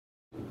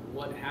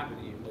what happened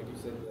to you? Like you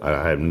said.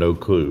 I have no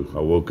clue. I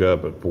woke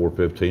up at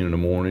 4:15 in the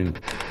morning.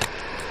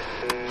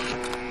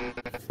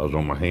 I was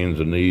on my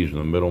hands and knees in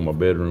the middle of my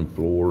bedroom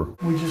floor.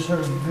 We just heard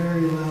a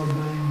very loud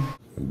bang.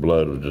 And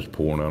blood was just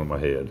pouring out of my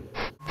head.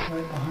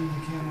 Right behind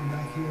the camera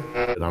back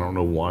here. And I don't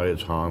know why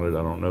it's haunted.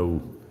 I don't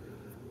know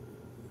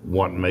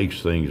what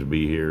makes things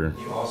be here.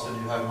 You also do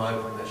have my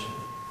permission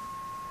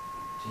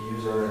to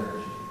use our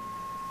energy.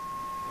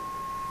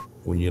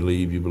 When you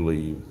leave, you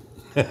believe.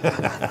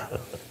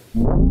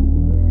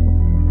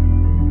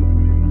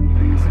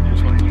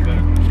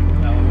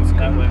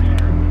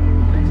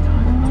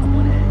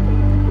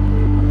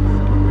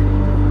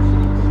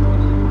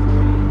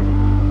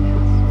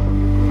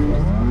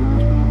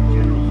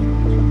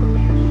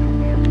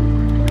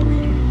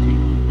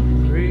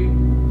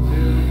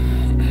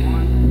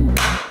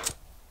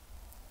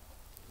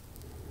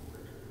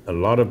 A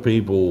lot of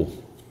people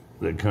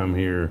that come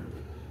here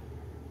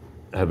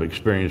have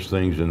experienced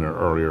things in their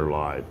earlier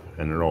life,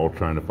 and they're all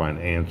trying to find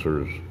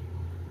answers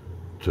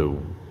to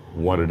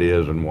what it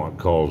is and what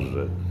causes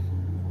it.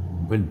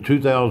 In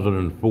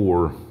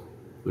 2004,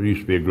 there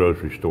used to be a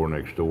grocery store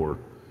next door,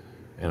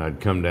 and I'd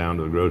come down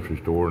to the grocery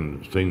store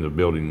and seen the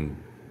building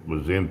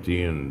was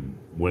empty and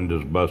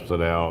windows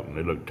busted out, and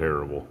it looked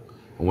terrible.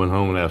 I went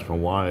home and asked my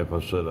wife,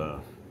 I said,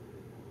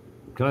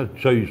 can I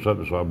show you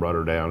something? So I brought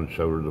her down and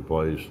showed her the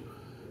place.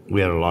 We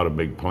had a lot of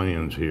big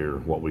plans here,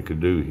 what we could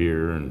do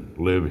here and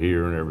live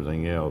here and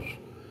everything else.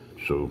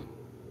 So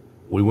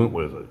we went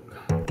with it.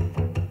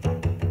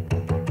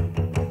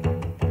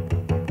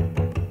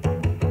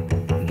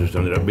 It just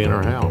ended up being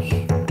our house.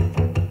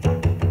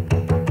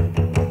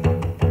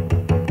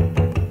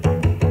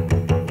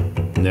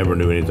 Never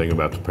knew anything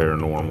about the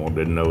paranormal,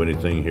 didn't know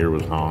anything here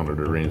was haunted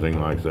or anything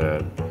like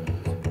that.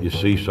 You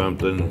see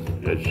something,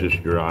 it's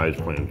just your eyes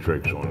playing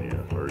tricks on you.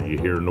 Or you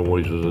hear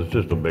noises, it's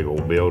just a big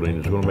old building,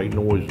 it's gonna make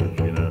noises,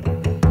 you know.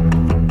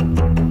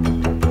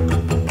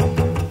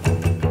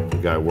 The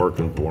guy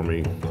working for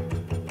me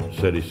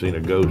said he's seen a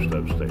ghost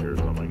upstairs.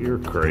 I'm like, you're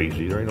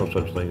crazy, there ain't no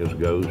such thing as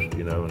ghosts,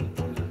 you know,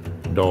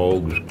 and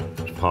dogs,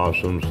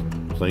 possums,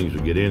 things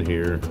that get in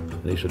here.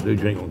 And he said, dude,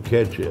 you ain't gonna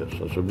catch this.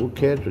 I said, we'll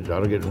catch it.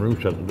 I'll get in the room,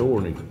 shut the door,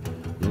 and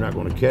you're not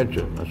gonna catch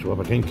it. I said, well,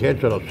 if I can't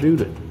catch it, I'll shoot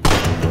it.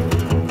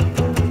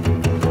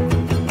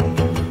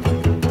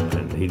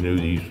 And he knew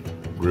these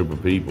group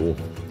of people,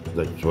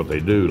 that's what they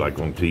do, like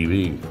on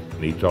TV.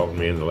 And he talked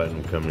me into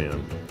letting them come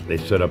in. They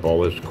set up all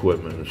this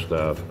equipment and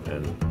stuff,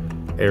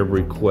 and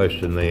every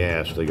question they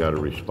asked, they got a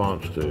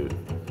response to.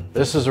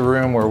 This is a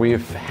room where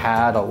we've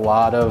had a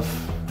lot of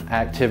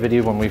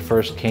activity when we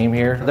first came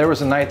here. There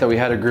was a night that we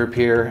had a group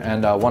here,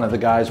 and one of the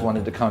guys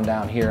wanted to come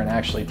down here and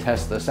actually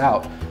test this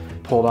out.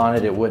 Pulled on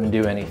it, it wouldn't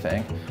do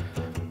anything.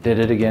 Did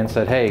it again,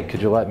 said, hey,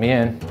 could you let me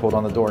in? Pulled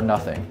on the door,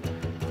 nothing.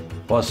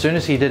 Well, as soon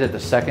as he did it the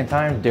second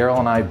time, Daryl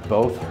and I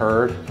both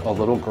heard a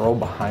little girl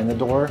behind the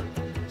door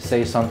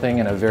say something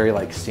in a very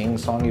like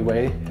sing-songy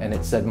way, and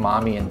it said,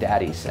 Mommy and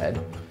Daddy said.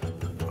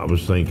 I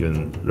was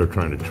thinking, they're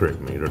trying to trick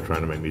me. They're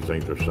trying to make me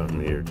think there's something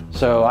here.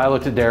 So I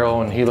looked at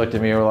Daryl and he looked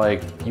at me and we're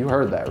like, you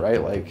heard that,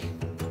 right? Like,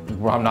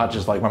 I'm not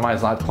just like, my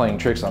mind's not playing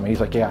tricks on me.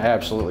 He's like, yeah, I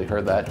absolutely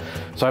heard that.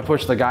 So I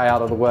pushed the guy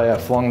out of the way, I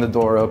flung the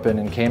door open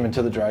and came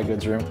into the dry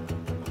goods room.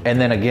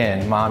 And then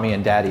again, Mommy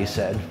and Daddy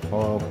said,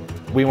 well,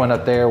 we went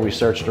up there, we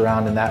searched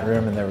around in that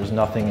room and there was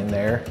nothing in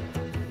there.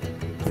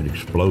 It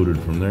exploded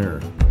from there.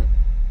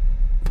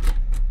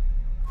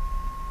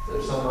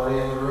 There's somebody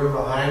in the room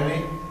behind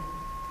me.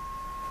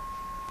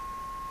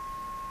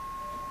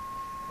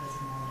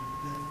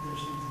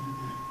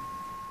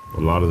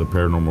 A lot of the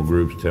paranormal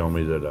groups tell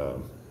me that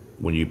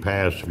when you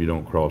pass, if you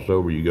don't cross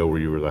over, you go where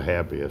you were the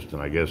happiest.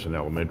 And I guess in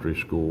elementary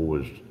school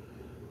was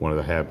one of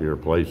the happier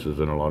places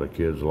in a lot of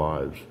kids'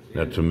 lives.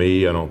 Now to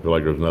me, I don't feel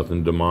like there's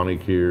nothing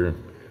demonic here.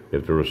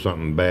 If there was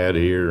something bad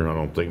here, I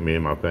don't think me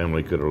and my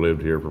family could have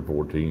lived here for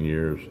 14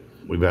 years.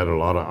 We've had a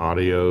lot of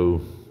audio,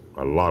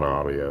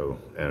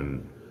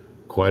 and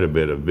quite a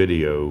bit of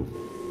video.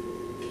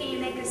 Can you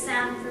make a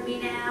sound for me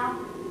now?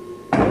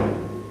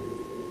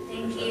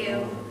 Thank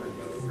you.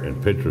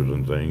 And pictures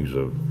and things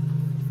of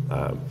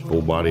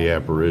full body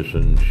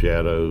apparitions,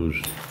 shadows.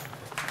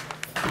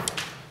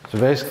 So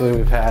basically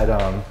we've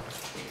had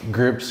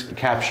groups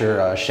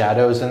capture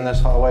shadows in this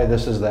hallway.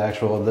 This is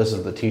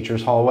the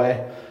teacher's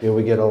hallway.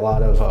 We get a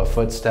lot of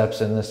footsteps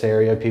in this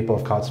area. People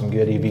have caught some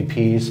good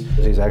EVPs.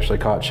 He's actually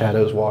caught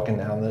shadows walking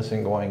down this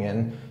and going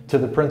in to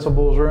the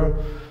principal's room.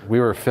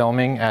 We were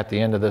filming at the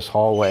end of this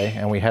hallway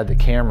and we had the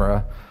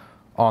camera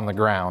on the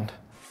ground.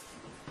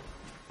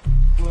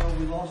 Well,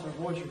 we lost our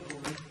voice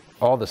recording.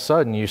 All of a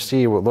sudden you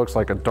see what looks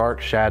like a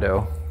dark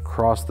shadow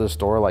cross this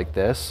door like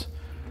this.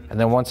 And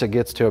then once it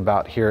gets to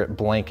about here, it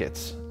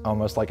blankets,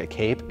 almost like a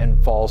cape,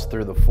 and falls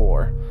through the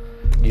floor.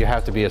 You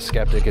have to be a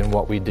skeptic in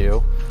what we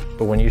do.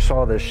 But when you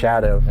saw this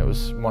shadow, it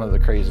was one of the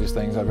craziest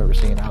things I've ever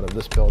seen out of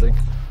this building.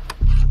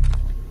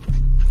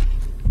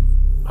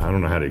 I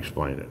don't know how to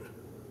explain it.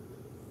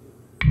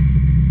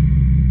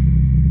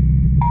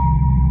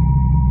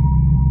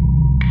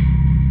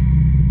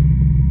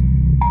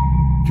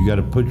 you got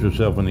to put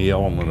yourself in the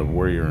element of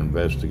where you're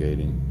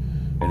investigating.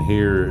 And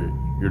here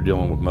you're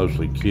dealing with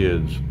mostly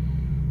kids,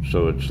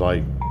 so it's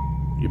like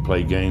you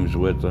play games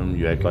with them,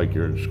 you act like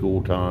you're at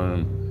school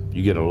time.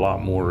 You get a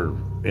lot more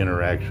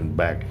interaction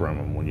back from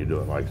them when you do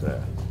it like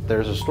that.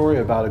 There's a story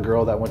about a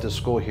girl that went to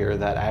school here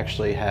that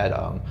actually had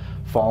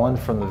fallen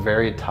from the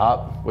very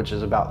top, which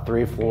is about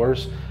 3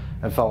 floors,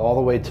 and fell all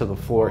the way to the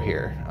floor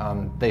here.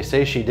 They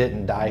say she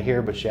didn't die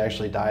here, but she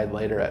actually died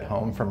later at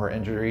home from her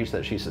injuries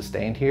that she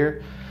sustained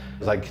here.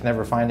 I can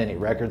never find any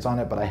records on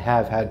it, but I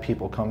have had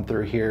people come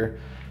through here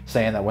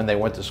saying that when they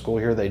went to school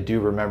here, they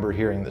do remember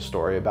hearing the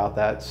story about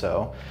that.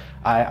 So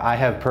I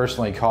have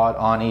personally caught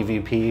on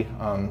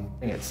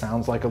EVP. It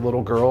sounds like a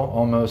little girl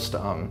almost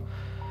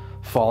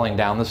falling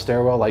down the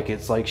stairwell. Like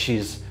it's like she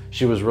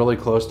was really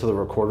close to the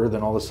recorder,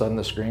 then all of a sudden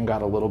the screen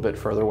got a little bit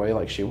further away,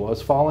 like she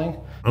was falling.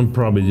 I'm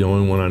probably the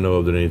only one I know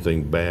of that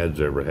anything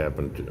bad's ever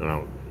happened to.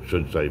 I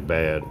should say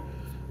bad,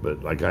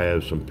 but like I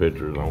have some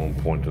pictures. I want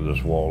to point to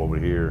this wall over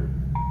here.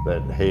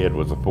 That head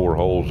with the 4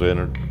 holes in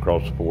it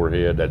across the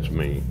forehead, that's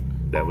me.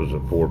 That was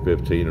at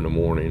 4:15 in the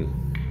morning.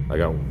 I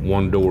got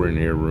one door in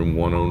here, room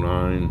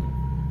 109,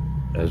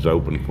 has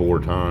opened 4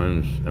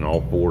 times, and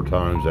all 4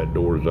 times that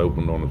door is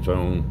opened on its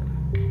own.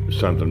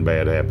 Something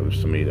bad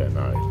happens to me that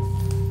night.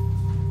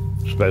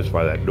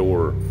 Specify that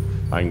door,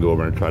 I can go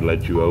over and try to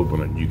let you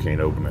open it, and you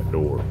can't open that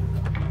door.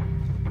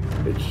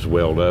 It's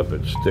swelled up,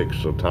 it sticks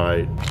so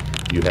tight,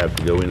 you have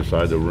to go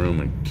inside the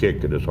room and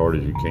kick it as hard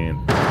as you can.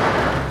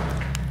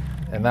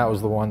 And that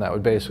was the one that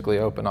would basically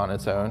open on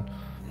its own.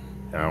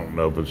 I don't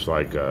know if it's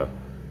like a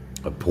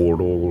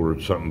portal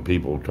or something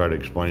people try to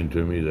explain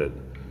to me, that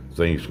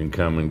things can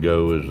come and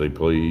go as they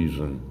please.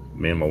 And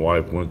me and my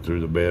wife went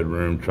through the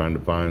bedroom trying to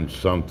find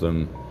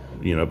something,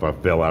 you know, if I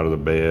fell out of the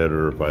bed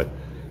or if I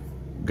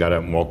got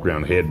up and walked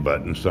around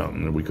headbutting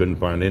something, and we couldn't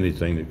find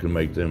anything that could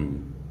make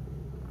them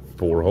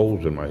 4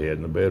 holes in my head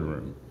in the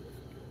bedroom.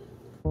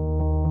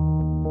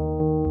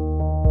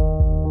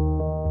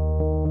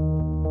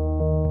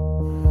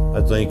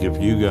 I think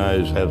if you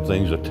guys have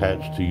things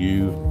attached to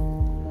you,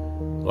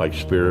 like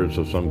spirits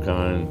of some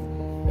kind,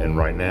 and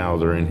right now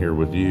they're in here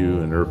with you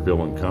and they're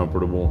feeling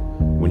comfortable,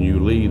 when you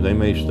leave, they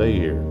may stay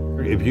here.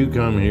 If you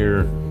come here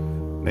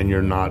and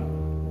you're not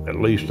at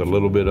least a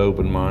little bit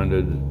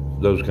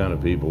open-minded, those kind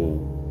of people,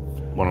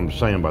 what I'm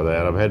saying by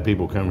that, I've had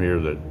people come here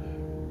that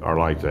are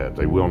like that.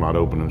 They will not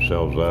open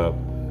themselves up,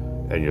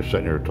 and you're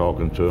sitting here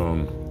talking to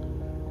them,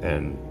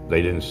 and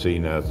they didn't see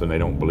nothing, they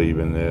don't believe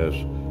in this.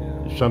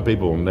 Some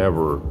people will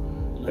never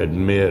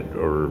admit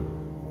or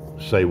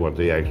say what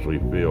they actually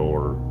feel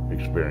or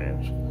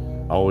experience.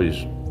 I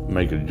always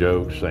make a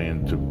joke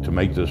saying to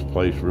make this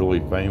place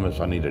really famous,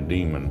 I need a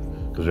demon,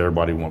 because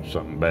everybody wants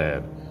something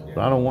bad.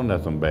 But I don't want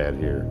nothing bad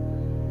here.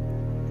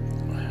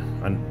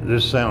 And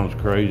this sounds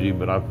crazy,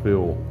 but I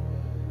feel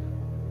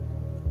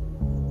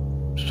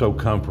so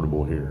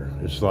comfortable here.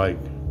 It's like,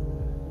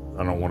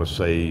 I don't want to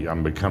say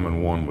I'm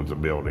becoming one with the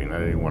building.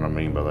 That ain't what I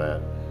mean by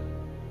that.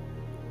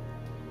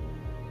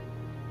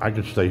 I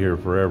could stay here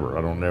forever.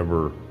 I don't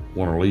ever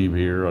want to leave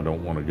here. I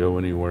don't want to go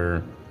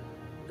anywhere.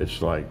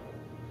 It's like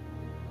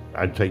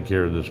I take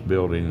care of this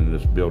building, and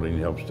this building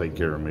helps take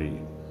care of me.